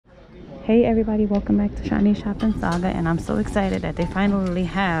Hey everybody, welcome back to Shanice Shopping Saga, and I'm so excited that they finally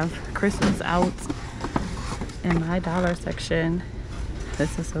have Christmas out in my dollar section.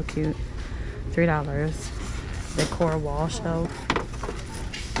 This is so cute. $3. Decor wall shelf.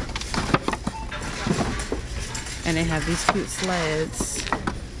 And they have these cute sleds.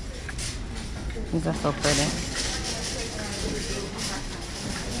 These are so pretty.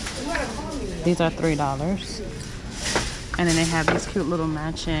 These are $3. And then they have these cute little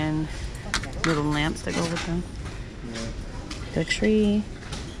matching little lamps that go with them. The tree,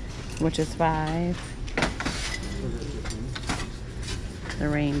 which is $5. The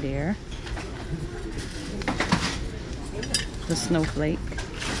reindeer. The snowflake.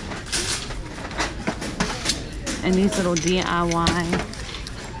 And these little DIY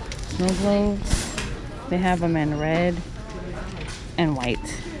snow globes. They have them in red and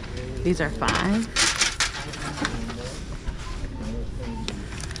white. These are $5.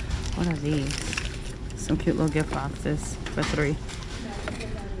 What are these? Some cute little gift boxes for $3.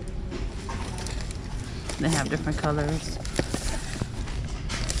 They have different colors.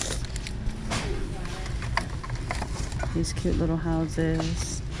 These cute little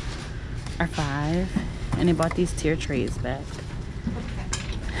houses are $5. And they bought these tier trays back.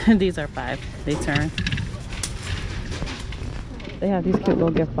 These are $5. They turn. They have these cute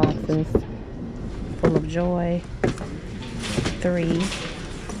little gift boxes full of joy. $3.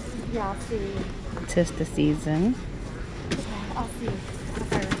 Tis the season.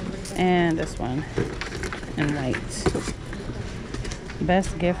 And this one in white.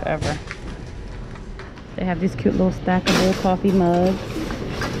 Best gift ever. They have these cute little stackable coffee mugs.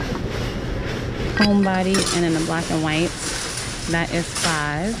 Homebody, and in the black and white. That is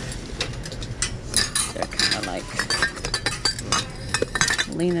 $5. They're kind of like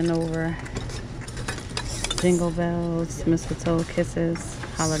leaning over. Jingle bells, mistletoe kisses,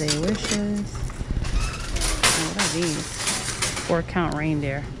 holiday wishes. Oh, what are these? 4-count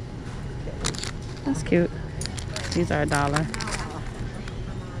reindeer. That's cute. These are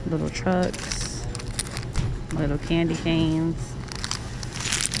 $1. Little trucks, little candy canes.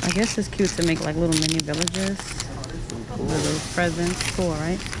 I guess it's cute to make like little mini villages. Little presents. Cool,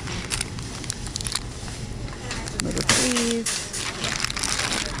 right? Little trees.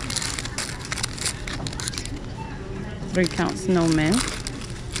 3-count snowmen.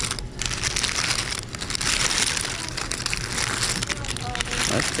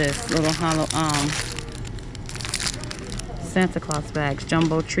 What's this? Little hollow Santa Claus bags.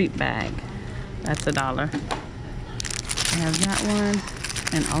 Jumbo treat bag. That's $1. I have that one.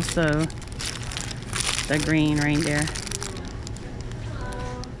 And also the green reindeer.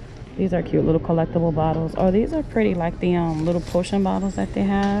 These are cute little collectible bottles. Oh, these are pretty, like the little potion bottles that they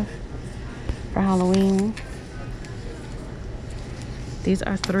have for Halloween. These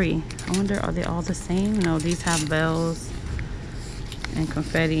are $3. I wonder, are they all the same? No, these have bells and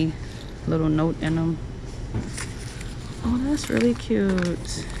confetti, little note in them. Oh, that's really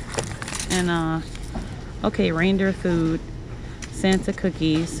cute. And okay, reindeer food. Santa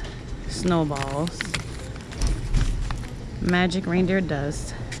cookies, snowballs, magic reindeer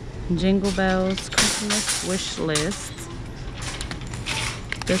dust, jingle bells, Christmas wish list.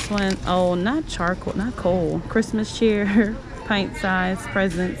 This one, oh, not charcoal, not coal, Christmas cheer, pint size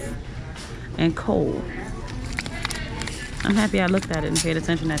presents, and coal. I'm happy I looked at it and paid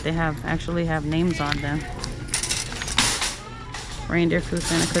attention that they actually have names on them. Reindeer food,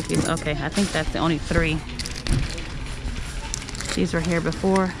 Santa cookies. Okay, I think that's the only 3. These were here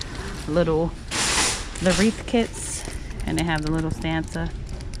before. The wreath kits, and they have the little Santa.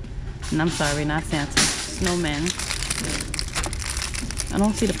 And I'm sorry, not Santa. Snowmen. I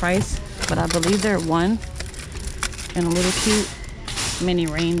don't see the price, but I believe they're $1. And a little cute mini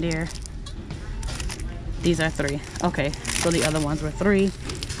reindeer. These are $3. Okay, so the other ones were $3.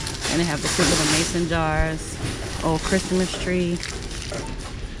 And they have the cute little mason jars. Oh, Christmas tree.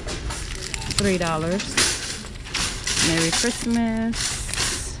 $3. Merry Christmas.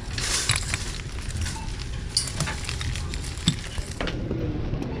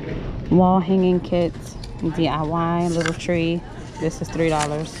 Wall hanging kits, DIY, little tree. This is $3.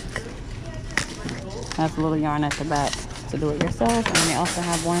 Has a little yarn at the back to do it yourself. And they also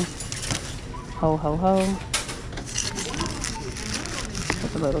have one. Ho, ho, ho.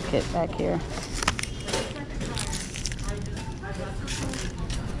 With a little kit back here.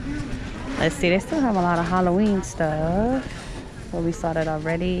 Let's see, they still have a lot of Halloween stuff. Well, we saw that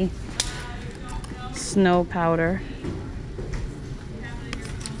already. Snow powder.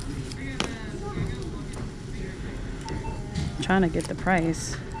 I'm trying to get the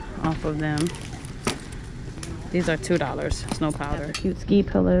price off of them. These are $2. Snow powder. Cute ski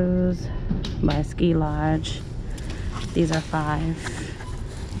pillows by Ski Lodge. These are $5.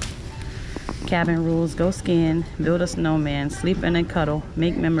 Cabin rules: go skiing, build a snowman, sleep in and cuddle,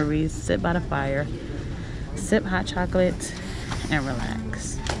 make memories, sit by the fire, sip hot chocolate, and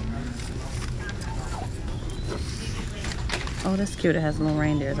relax. Oh, that's cute. It has little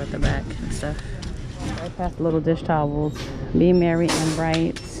reindeers at the back and stuff. Right past the little dish towels. Be merry and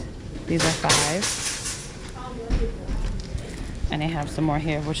bright. These are $5. And they have some more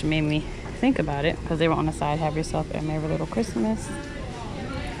here, which made me think about it because they were on the side. Have yourself a merry little Christmas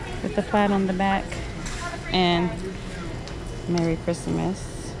with the plaid on the back and Merry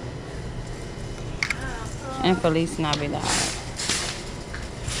Christmas and Feliz Navidad.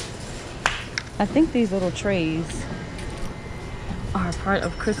 I think these little trays are part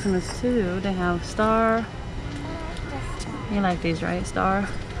of Christmas too. They have star. You like these, right? Star,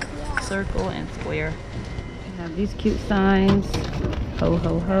 circle, and square. They have these cute signs. Ho,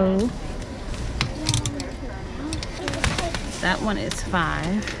 ho, ho. That one is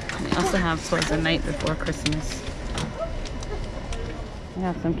 $5. They also have towards the night before Christmas. They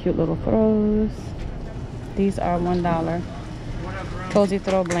have some cute little throws. These are $1. Cozy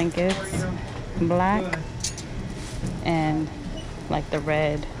throw blankets. Black and like the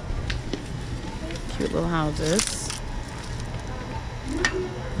red. Cute little houses.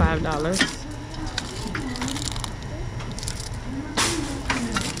 $5.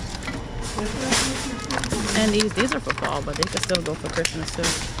 And these are for fall, but they can still go for Christmas too.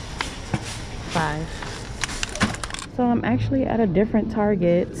 $5. So I'm actually at a different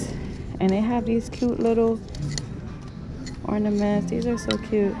Target, and they have these cute little ornaments. These are so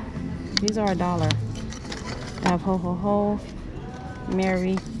cute. These are $1. They have ho ho ho,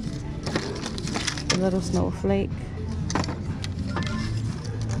 Mary, the little snowflake,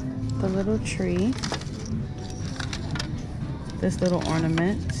 the little tree, this little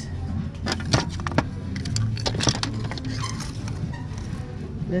ornament,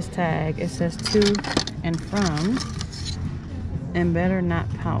 this tag. It says to and from, and better not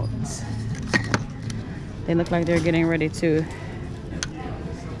pout. They look like they're getting ready to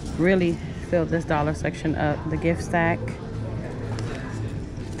really fill this dollar section up. The gift stack,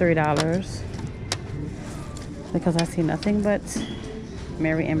 $3, because I see nothing but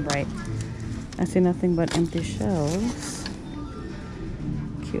merry and bright. I see nothing but empty shelves.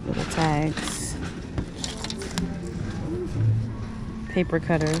 Cute little tags. Paper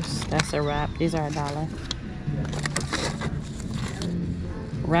cutters, that's a wrap. These are $1.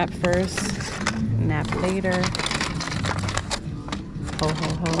 Wrap first, nap later. Ho ho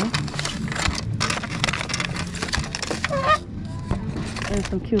ho. There's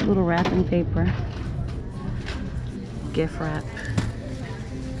some cute little wrapping paper. Gift wrap.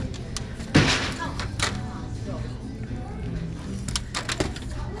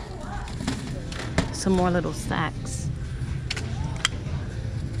 Some more little sacks.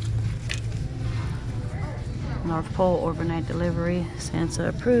 North Pole overnight delivery, Santa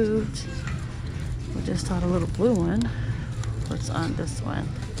approved. We just saw the little blue one. What's on this one?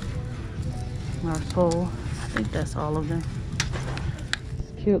 North Pole. I think that's all of them.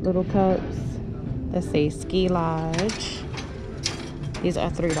 Cute little cups that say Ski Lodge. These are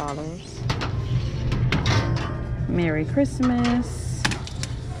 $3. Merry Christmas.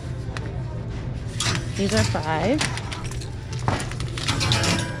 These are $5.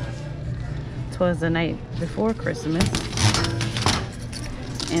 Was the night before Christmas.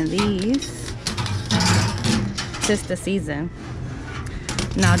 And these, tis the season.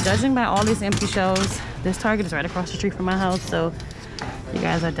 Now, judging by all these empty shelves, this Target is right across the street from my house, so you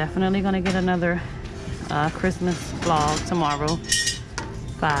guys are definitely gonna get another Christmas vlog tomorrow,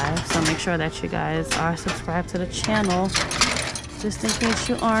 5. So make sure that you guys are subscribed to the channel, just in case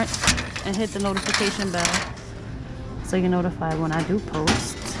you aren't, and hit the notification bell so you're notified when I do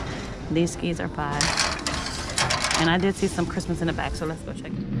post. These skis are $5. And I did see some Christmas in the back, so let's go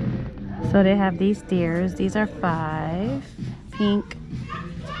check it. So they have these stairs. These are $5. Pink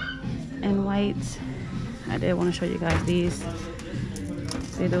and white. I did want to show you guys these.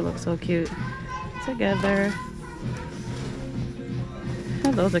 They do look so cute together.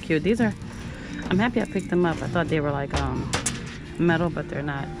 Oh, those are cute. These are, I'm happy I picked them up. I thought they were like metal, but they're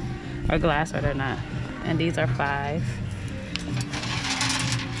not. Or glass, or they're not. And these are $5.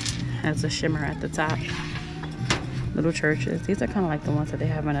 Has a shimmer at the top. Little churches. These are kind of like the ones that they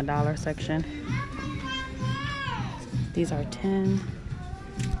have in a dollar section. These are $10.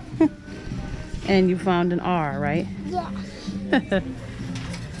 And you found an R, right? Yeah.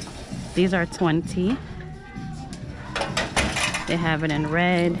 These are $20. They have it in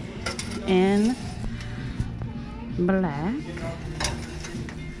red and black.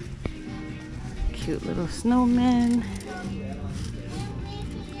 Cute little snowman.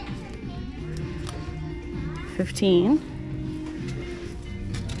 15.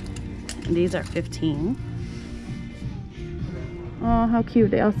 And these are 15. Oh, how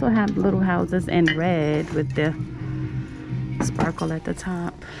cute. They also have little houses in red with the sparkle at the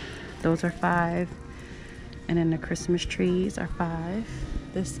top. Those are 5. And then the Christmas trees are 5.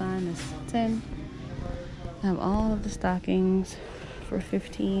 This sign is 10. I have all of the stockings for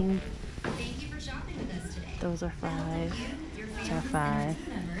 15. Thank you for shopping with us today. Those are 5. Those are 5.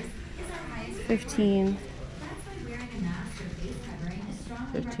 15.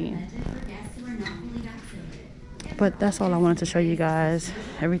 15. But that's all I wanted to show you guys.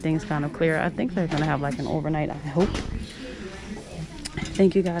 Everything's kind of clear. I think they're gonna have like an overnight, I hope.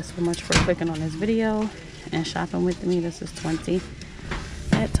 Thank you guys so much for clicking on this video and shopping with me. This is 20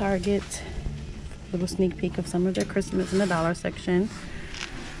 at Target. Little sneak peek of some of their Christmas in the dollar section.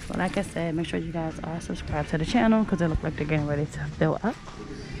 But like I said, make sure you guys are subscribed to the channel because they look like they're getting ready to fill up.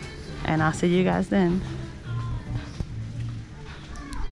 And I'll see you guys then.